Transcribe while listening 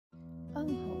โอ้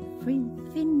โห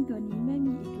ฟินกว่านี้ไม่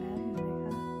มีอีกแล้วเห็นไหมค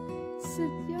ะสุ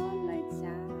ดยอดเลย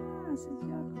จ้าสุด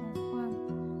ยอดของความเ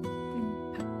ป็น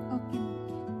ผักออร์แกนิ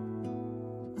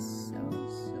ก so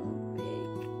big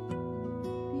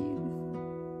beautiful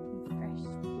and fresh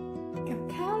กับ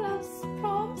ข้าวเราพ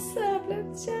ร้อมเสิร์ฟแล้ว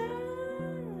จ้า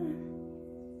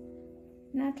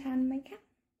น่าทานไหมคะ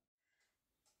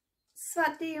สวั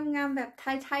สดีงามแบบไ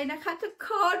ทยๆนะคะทุกค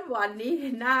นวันนี้เห็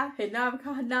นหน้าไหมค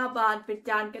ะหน้าบานเป็น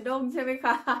จานกระด้งใช่ไหมค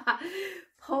ะ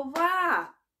เพราะว่า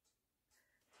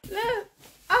look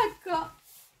I got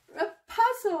a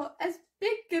parcel as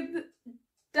big as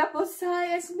double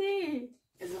size as me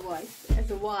as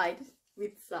a wide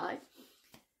with size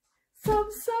so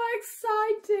I'm so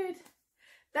excited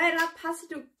ได้รับพัส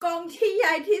ดุกล่องที่ให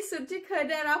ญ่ที่สุดที่เคย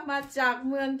ได้รับมาจาก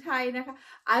เมืองไทยนะคะ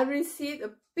I received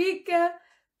a bigger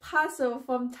parcel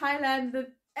from Thailand than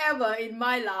ever in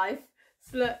my life.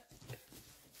 So look,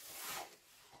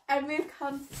 and we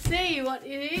can see what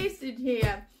it is in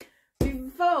here.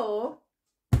 Before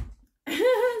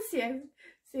เสียง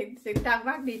ดังม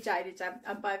ากดีใจ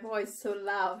my voice so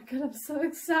loud because I'm so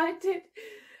excited.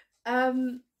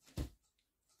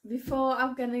 Before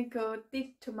I'm gonna go dig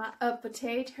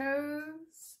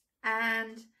potatoes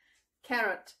and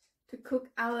carrot to cook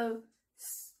our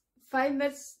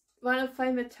famous one of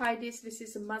famous Thai dish. This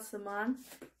is a masaman.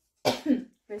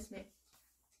 Where's me?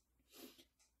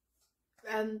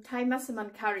 Thai masaman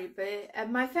curry. But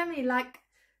my family like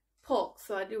pork,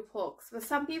 so I do pork. But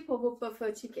some people will prefer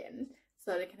chicken, so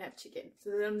they can have chicken. So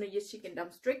they don't use chicken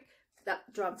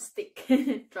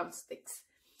drumsticks.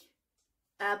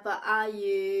 But I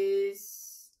use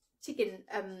chicken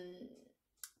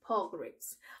pork ribs.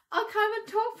 I can't even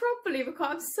talk properly because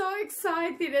I'm so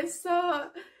excited and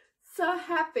so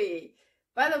happy.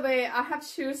 By the way, I have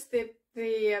choose the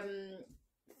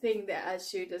thing that I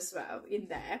shoot as well in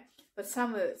there, but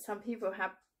some people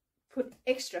have put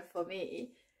extra for me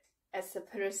as a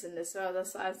person as well.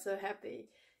 That's why I'm so happy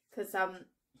because I'm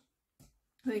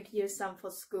going to use some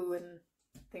for school and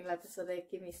things like that. So they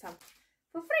give me some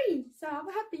for free. So I'm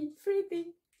happy. Free thing.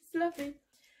 It's lovely.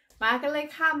 มากันเลย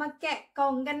ค่ะมาแกะกล่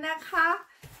องกันนะคะ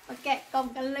มาแกะกล่อง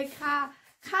กันเลยค่ะ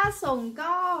ค่าส่ง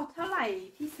ก็เท่าไหร่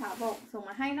พี่สาวบอกส่ง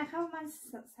มาให้นะคะประมาณ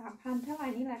 3,000 เท่าไหร่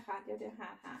นี่แหละค่ะเดี๋ยวหา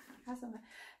ค่าส่ง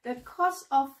The cost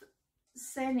of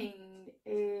sending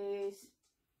is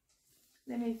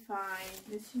let me find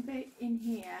this should be in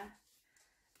here.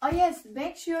 Oh yes,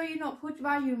 make sure you not put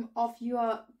volume of your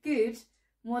goods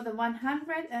more than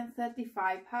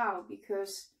 135 pounds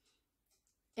because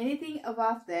anything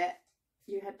above that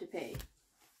you have to pay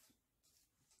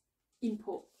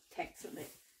import tax on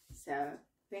it. So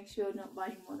make sure not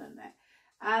buying more than that.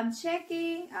 I'm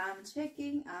checking.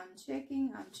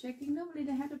 Normally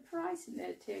they have the price in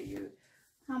there to tell you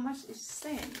how much is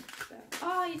sent. So,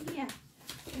 oh, in here.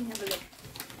 Let me have a look.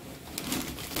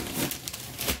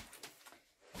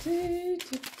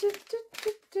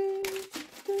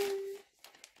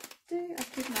 I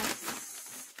put my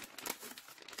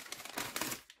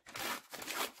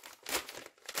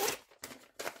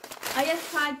I guess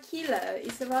 5 kilo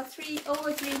is about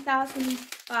over 3,000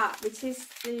 baht, which is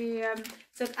the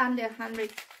just under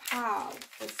 100 pounds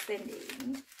for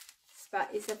sending, but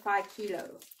it's a 5 kilo.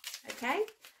 Okay,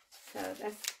 so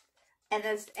that's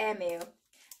airmail,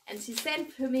 and she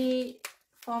sent to me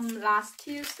from last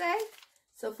Tuesday.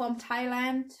 So from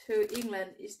Thailand to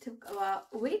England, it took about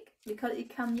a week because it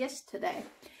came yesterday.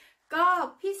 ก็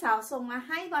พี่สาวส่งมาใ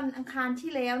ห้วันอังคาร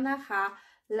ที่แล้วนะคะ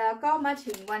แล้วก็มา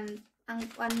ถึงวัน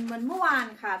เมื่อวาน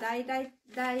ค่ะ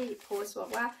ได้โพสต์บอ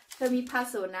กว่าเธอมีพา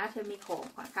สนะเธอมีของ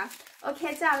ค่ะโอเค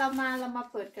จ้าเรามา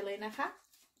เปิดกันเลยนะคะ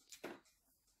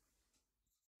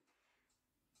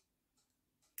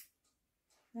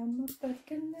เรามาเปิด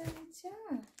กันเลยจ้า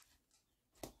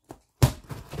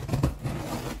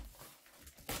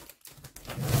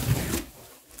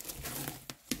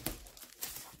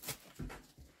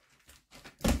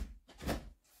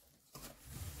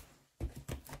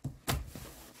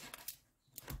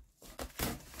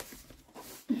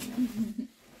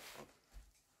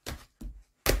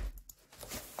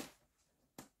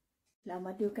เราม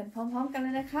าดูกันพร้อมๆกันเล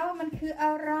ยนะคะว่ามันคืออ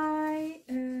ะไร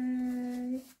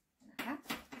นะคะ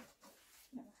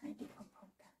เราให้ดูพร้อม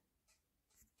ๆกัน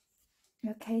โ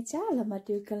อเคจ้าเรามา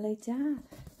ดูกันเลยจ้า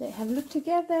Let's have a look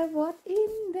together what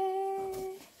in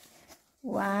there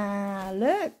Wow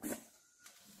look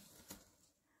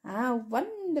How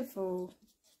wonderful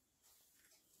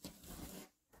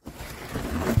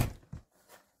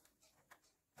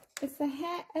It's a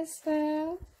hat as well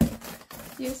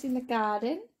used in the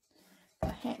garden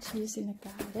A hat used in the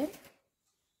garden.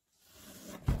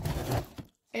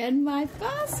 And my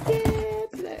basket.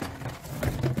 Look.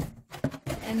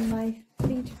 and my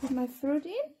thing to put my fruit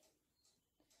in.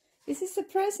 This is a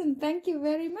present. Thank you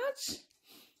very much.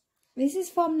 This is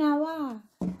from Nawa.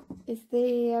 It's the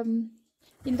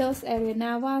in those areas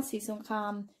Nawa,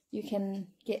 Sisongkam. You can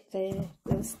get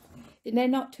those.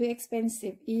 They're not too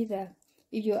expensive either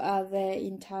if you are there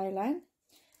in Thailand.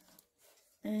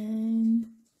 And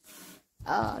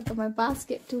I got my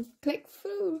basket to collect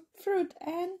fruit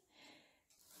and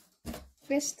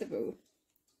vegetable.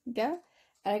 Okay,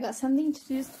 and I got something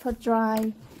to use for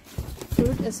dry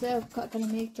fruit as well. I'm gonna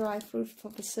make dry fruit for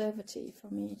preservative for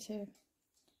me too.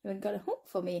 Even got a hook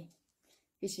for me,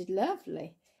 which is lovely.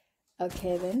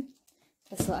 Okay then,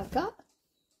 that's what I've got.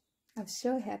 I'm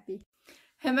so happy.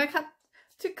 เห็นไหมคะ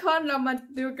ทุกคนเรามา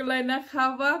ดูกันเลยนะคะ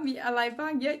ว่ามีอะไรบ้า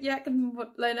งเยอะแยะกันหมด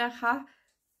เลยนะคะ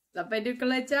เราไปดูกัน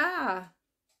เลยจ้า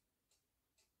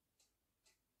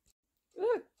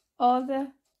Look, all the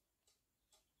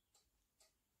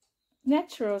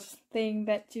natural thing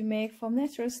that you make from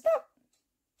natural stuff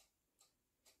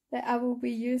that I will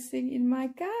be using in my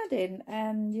garden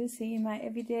and using in my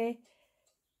everyday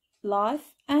life.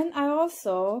 And I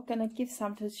also gonna give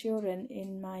some to children in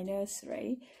my nursery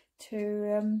to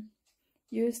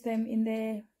use them in the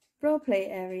role play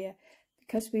area,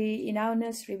 because we in our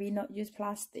nursery we not use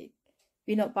plastic.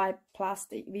 We not buy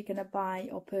plastic. We're gonna buy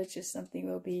or purchase something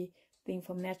will be thing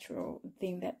from natural,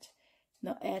 thing that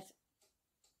not add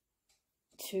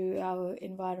to our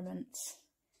environment,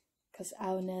 because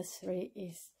our nursery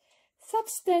is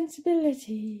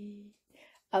sustainability.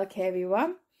 Okay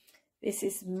everyone, this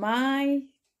is my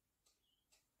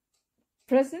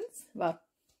presents, well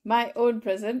my own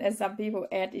present, and some people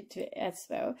add it to it as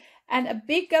well, and a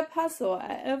bigger puzzle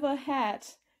I ever had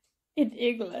in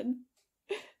England.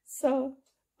 So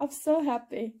I'm so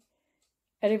happy.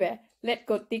 Anyway, let's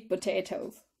go dig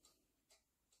potatoes.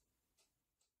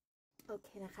 โอเค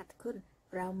นะคะทุกคน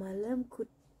เรามาเริ่มขุด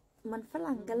มันฝ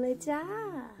รั่งกันเลยจ้า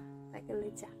ไปกันเล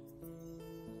ยจ้า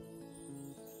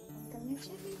กันเลยใ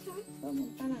ช่ไหมคะเพราะมัน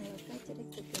ฝรั่งเราใกล้จะได้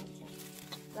ขุดแล้วจ้า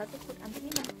เราจะขุดอันที่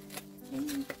มันไม่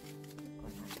มีก่อ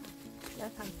นนะคะแล้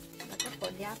วก็ป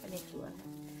นหญ้าไปในครัวค่ะ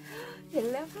เห็น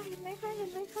แล้วค่ะเห็นไหมคะเห็น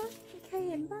ไหมคะมีใคร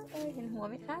เห็นบ้างเห็นหัว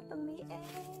ไหมคะตรงนี้เอง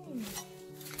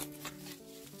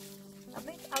เราไ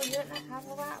ม่เอาเยอะนะคะเพ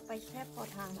ราะว่าไปแค่พอ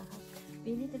ทานนะคะ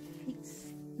we need to pick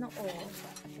not all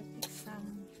but I can pick some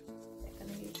that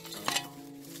gonna use for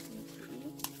me to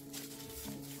eat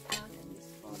and out and use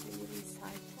for the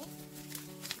recycle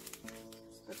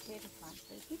potato plant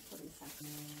very good for recycle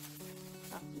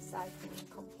not recycling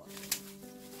compost.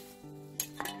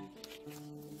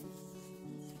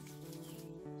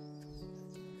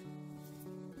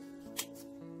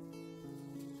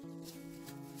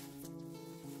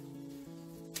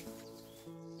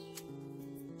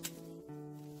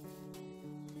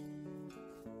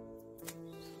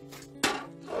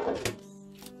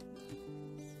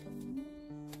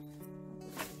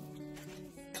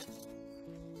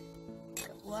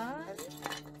 One,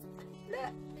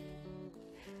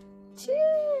 two.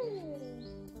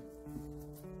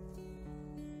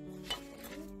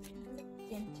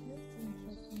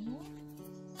 Gentle more.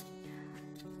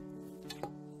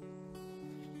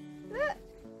 Look.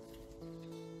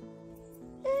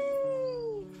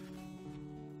 Hey.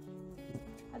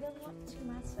 I don't want too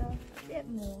much, so a bit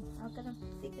more. I'm gonna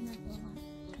stick another one.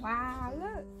 Wow,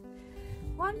 look.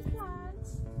 One plant.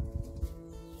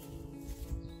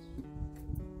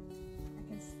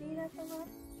 See that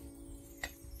one?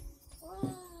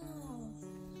 Wow!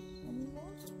 Any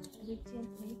more? I do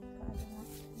gently because I don't want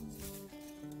to.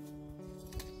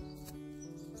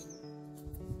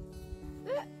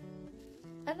 Look!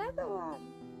 Another one!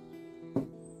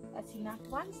 That's enough.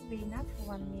 One's be enough for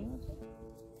one meal.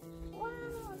 Wow!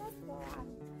 Another one!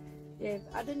 Yeah,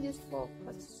 I don't use fork,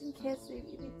 but just in case if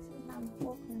you eat too much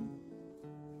fork can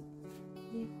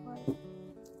be quite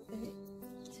a bit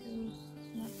too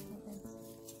much for them.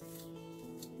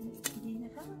ดีน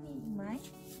ะคะมีอีกไหม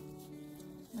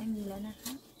ไม่มีแล้วนะค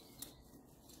ะ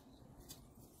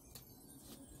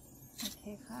โอเค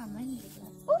ค่ะไม่มีแล้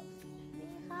วอุ๊ยนี่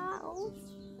ค่ะอุ๊ย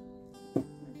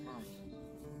นี่ค่ะ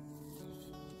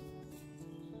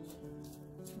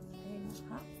โอเคนะค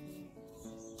ะ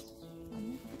อัน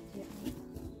นี้เดี๋ยว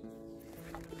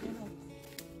เรา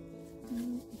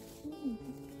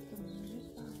ตรงนี้หรือ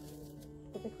เปล่า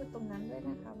จะไปขึ้นตรงนั้นด้วย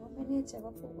นะคะว่าไม่แน่ใจว่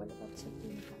าปลูกไว้หรือเปล่าเช็ค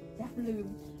ดีค่ะอย่าลืม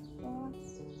เพราะว่า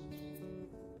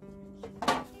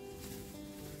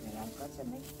เดี๋ยวเราก็จะ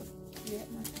ไม่ขุดเยอะ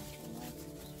นะคะเพราะว่า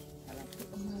ถ้าเราขุด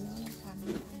ออกมาแล้วเราทานไ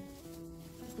ม่ทัน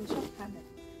คือชอบทานแบบ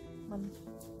มัน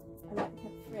อะไรแบ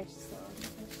บ fresh ซอส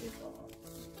ไม่ใช่ก็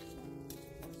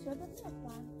ชอบแบบปล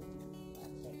า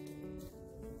เช็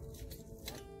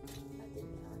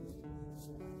ค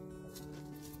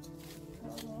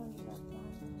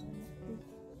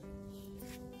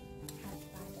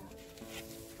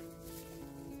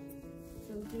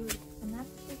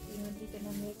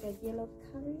yellow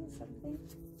curry or something.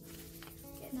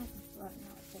 Get nothing right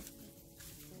now. Just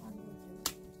one will do.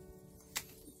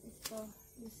 This is for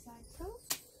recycle.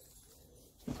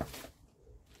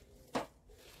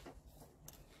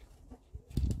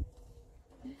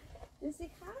ดูสิ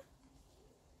คะ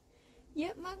เยอ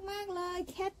ะมากๆเลย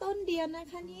แค่ต้นเดียวนะ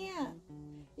คะเนี่ย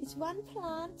It's one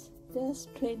plant there's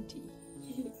plenty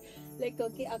Let's go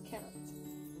get our carrots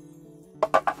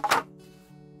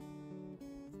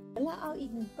แล้วเอาอี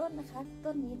กหนึ่งต้นนะคะ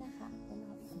ต้นนี้นะคะเราเ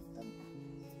อาอีกหนึ่งต้นค่ะ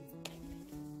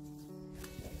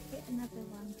Get another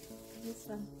one this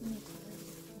one need to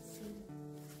see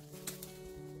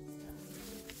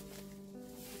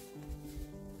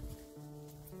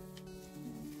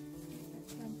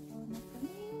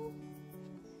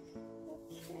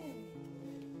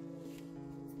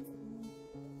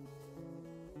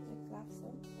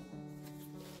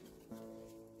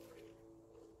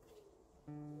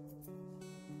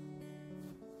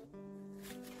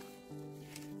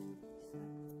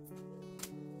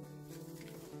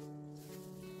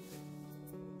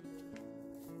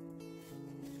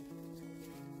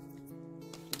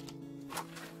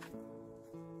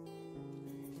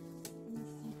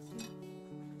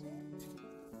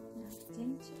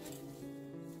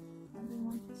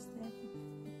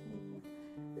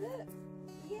Look!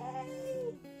 Yay!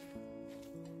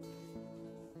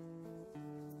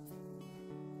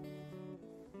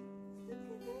 Look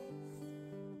at this!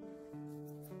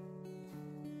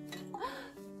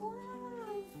 Wow!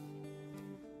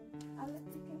 I'll let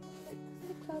you get a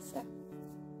little closer.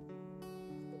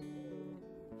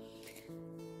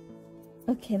 โ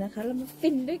อเคนะคะเรามาฟิ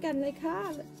นด้วยกันเลยค่ะ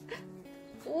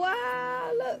Wow!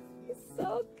 Look! It's so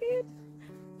good!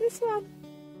 This one!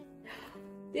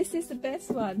 This is the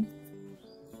best one.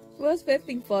 Was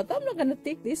waiting for. I'm not gonna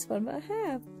take this one, but I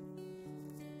have.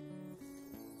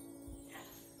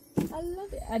 I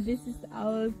love it. And this is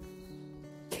our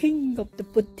king of the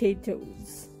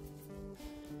potatoes.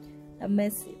 The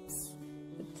massive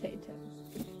potatoes.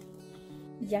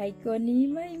 ใหญ่กว่านี้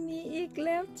ไม่มีอีกแ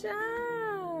ล้วจ้า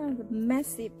The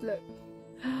massive look.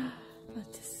 I'm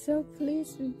just so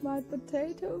pleased with my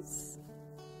potatoes.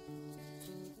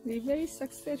 We're very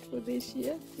successful this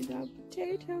year with our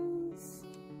potatoes.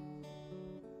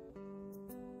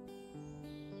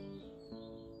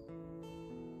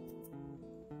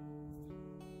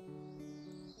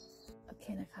 โอเค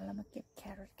นะคะเรามาเก็บแค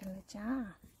รอทกันเลยจ้า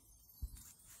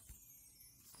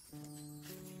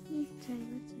นี่ใจ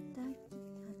ว่าจะได้กี่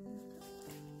อันนะคะ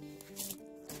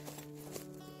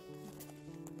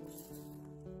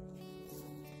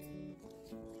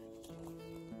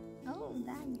โอ้ไ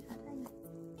ด้ค่ะได้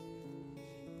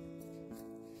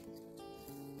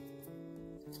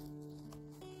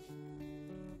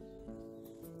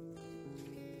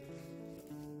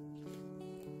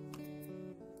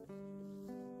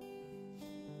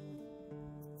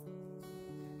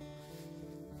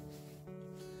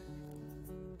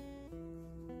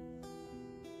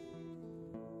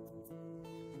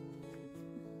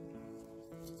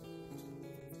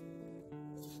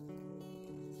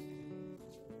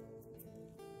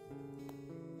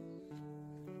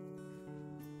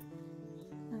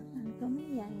ก็ไม่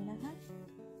ใหญ่นะคะ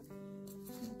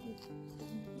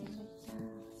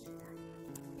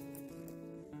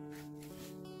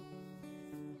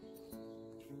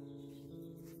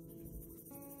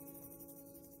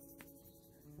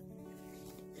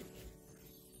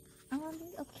อัน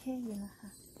นี้โอเคอยู่นะคะ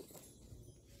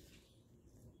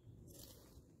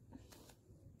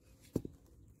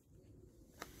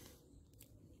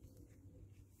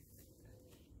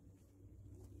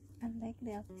Like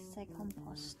they'll say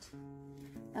compost.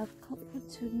 I'll put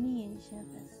too niche, so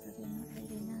they're not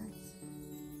really nice.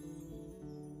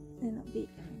 They're not big,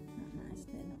 not nice,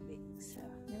 they're not big, so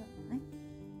never mind.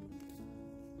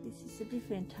 This is a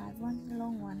different type, one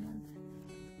long one, one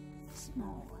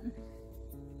small one.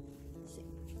 See.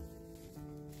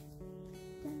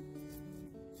 Then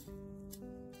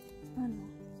one more.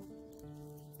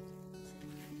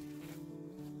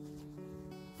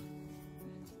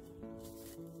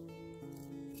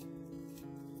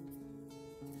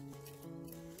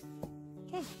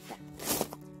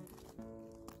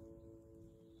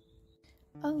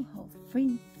โอ้โห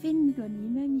ฟินกว่านี้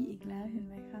ไม่มีอีกแล้วเห็นไ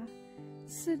หมคะ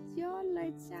สุดยอดเล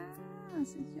ยจ้า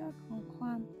สุดยอดของคว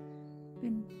ามเป็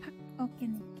นผักออร์แก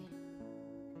นิก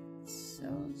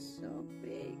so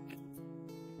big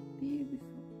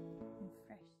beautiful and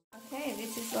fresh okay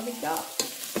this is what we got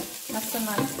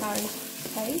massaman curry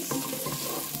paste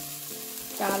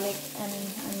garlic and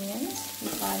onions we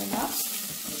fry them up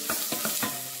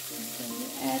then we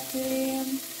add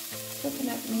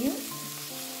coconut milk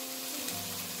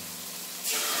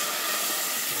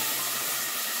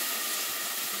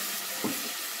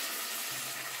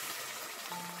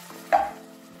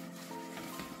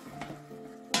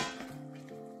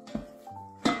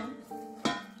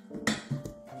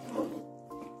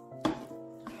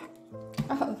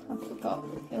Oh, I forgot.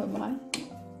 Never mind.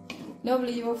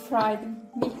 Normally you will fry the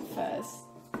meat first.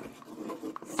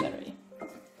 Sorry.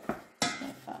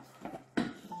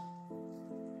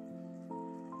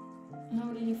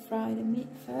 Normally you fry the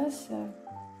meat first, so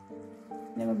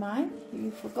never mind. If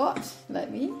you forgot, let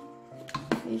me.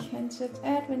 You can just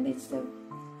add when it's the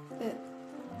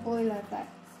boil like that.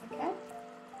 Okay.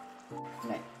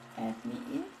 Let add meat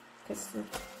in because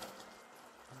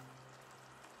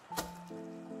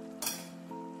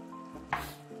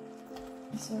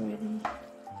it's already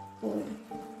boiled.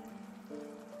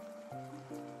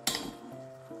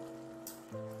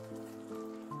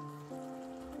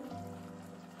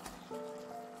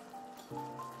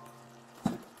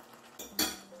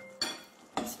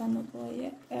 This one not boiled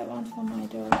yet. That one for my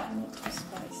daughter, not too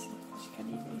spicy. She can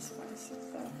eat very spicy.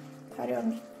 So carry on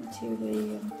until the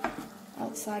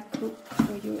outside cook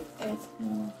before you add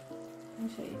more.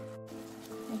 I'll show you.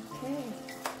 Okay.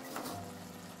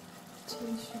 2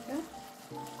 sugar.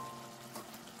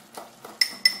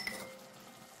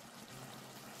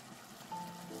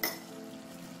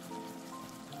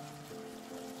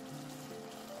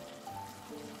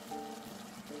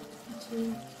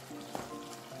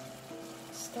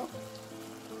 Stock.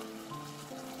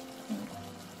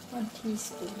 1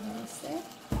 teaspoon, I said.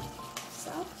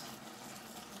 Salt.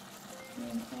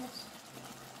 And add.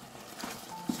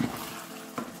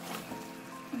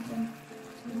 And then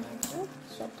tomato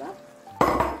chopped up.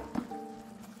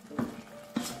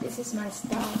 This is my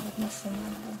style of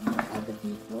massaman. Other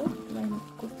people might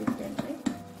cook differently.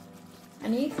 อัน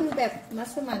นี้คือแบบมั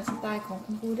สมั่นสไตล์ของ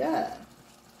คุณบูเดอร์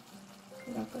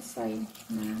เราก็ใส่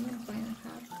น้ำลงไปนะค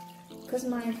ะ because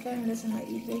my family doesn't like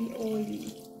eat very oily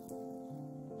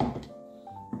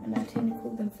and I tend to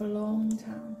cook them for a long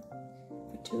time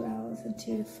for 2 hours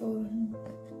until they fall in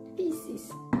pieces.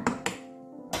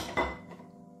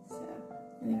 So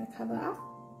and then I cover up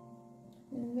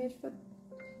and wait for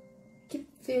keep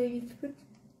filling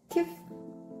keep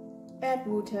add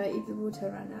water if the water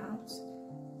run out.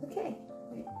 Okay,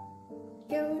 wait.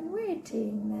 Go and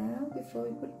waiting now before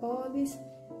we put all this.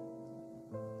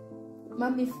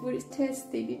 Mommy food is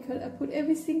tasty because I put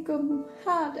every single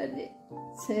heart on it.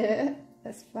 So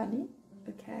that's funny.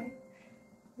 Okay,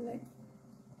 let's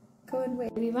go and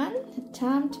wait. Everyone,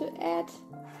 time to add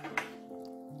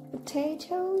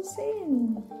potatoes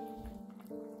in.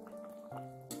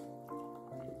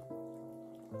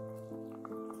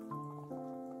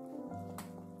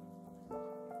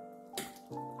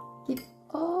 Keep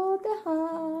all the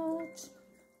hearts.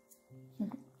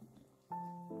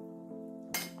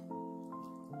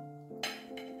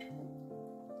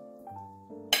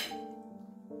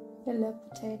 I love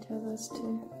potatoes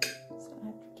too, so I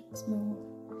have to keep small.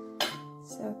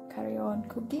 So carry on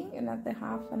cooking another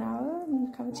half an hour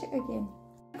and come check again.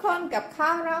 คนกับข้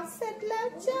าวเราเสร็จแล้ว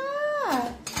จ้า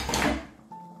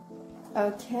โอ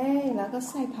เคแล้วก็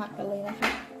ใส่ผักกันเลยนะค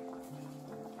ะ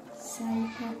ใส่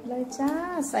ผักเลยจ้า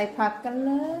ใส่ผักกันเ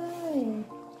ลย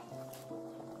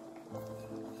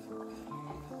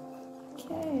โอเค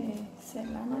เสร็จ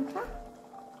แล้วนะคะ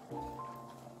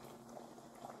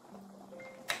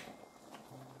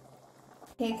โอ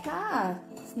เคค่ะ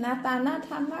หน้าตาน่าท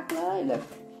านมากเลย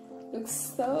looks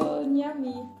so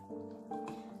yummy.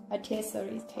 I taste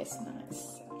it tastes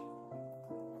nice.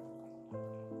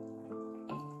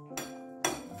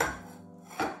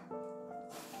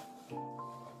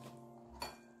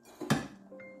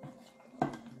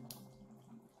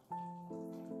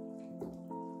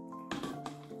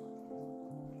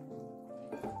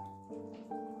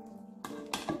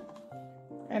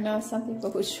 I know some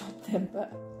people would chop them, but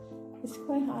it's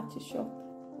quite hard to chop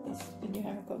this when you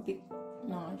haven't got a big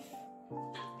knife.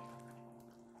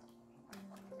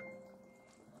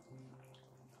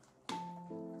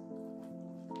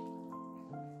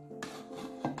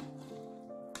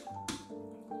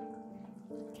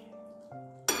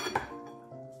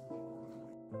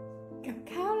กับ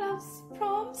ข้าวเราพ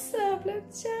ร้อมเสิร์ฟแล้ว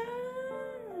จ้า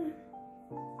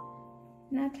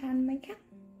น่าทานไหมคะ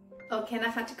โอเคน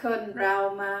ะคะทุกคนเรา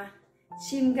มา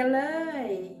ชิมกันเลย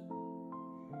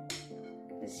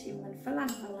จะชิมมันฝรั่ง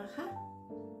กันนะคะ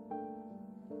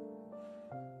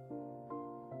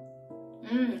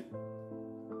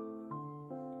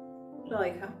อร่อย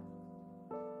ค่ะ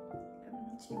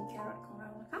ชิมแครอทของเรา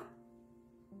นะคะ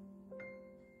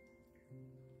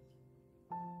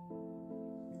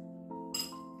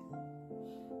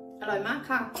อร่อยมาก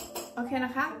ค่ะโอเคน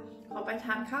ะคะขอไปท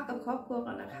านข้าวกับครอบครัวก่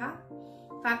อนนะคะ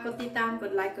ฝากกดติดตามก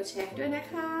ดไลค์กดแชร์ด้วยนะ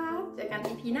คะเจอกัน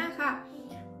EP หน้าค่ะ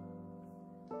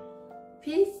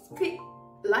Please click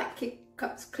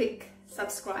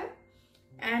subscribe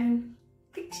and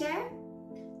click share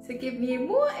to give me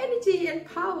more energy and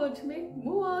power to make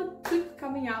more good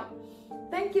coming out.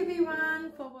 Thank you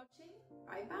everyone for watching.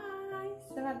 Bye bye.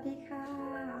 สวัสดีค่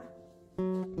ะ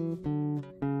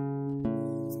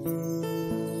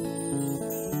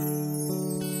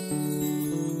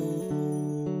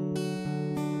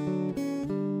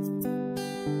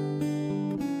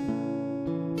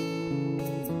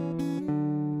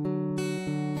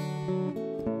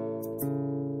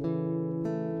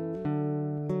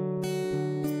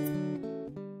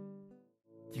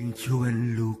ชวน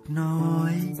ลูกน้อ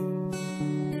ย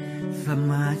ส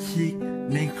มาชิก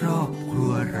ในครอบครั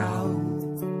วเรา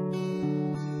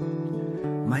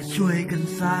มาช่วยกัน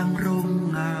สร้างร่ม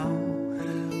เงา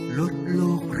ลดโล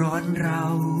กร้อนเรา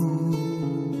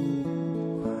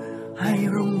ให้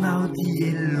ร่มเงาที่เ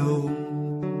ย็นลง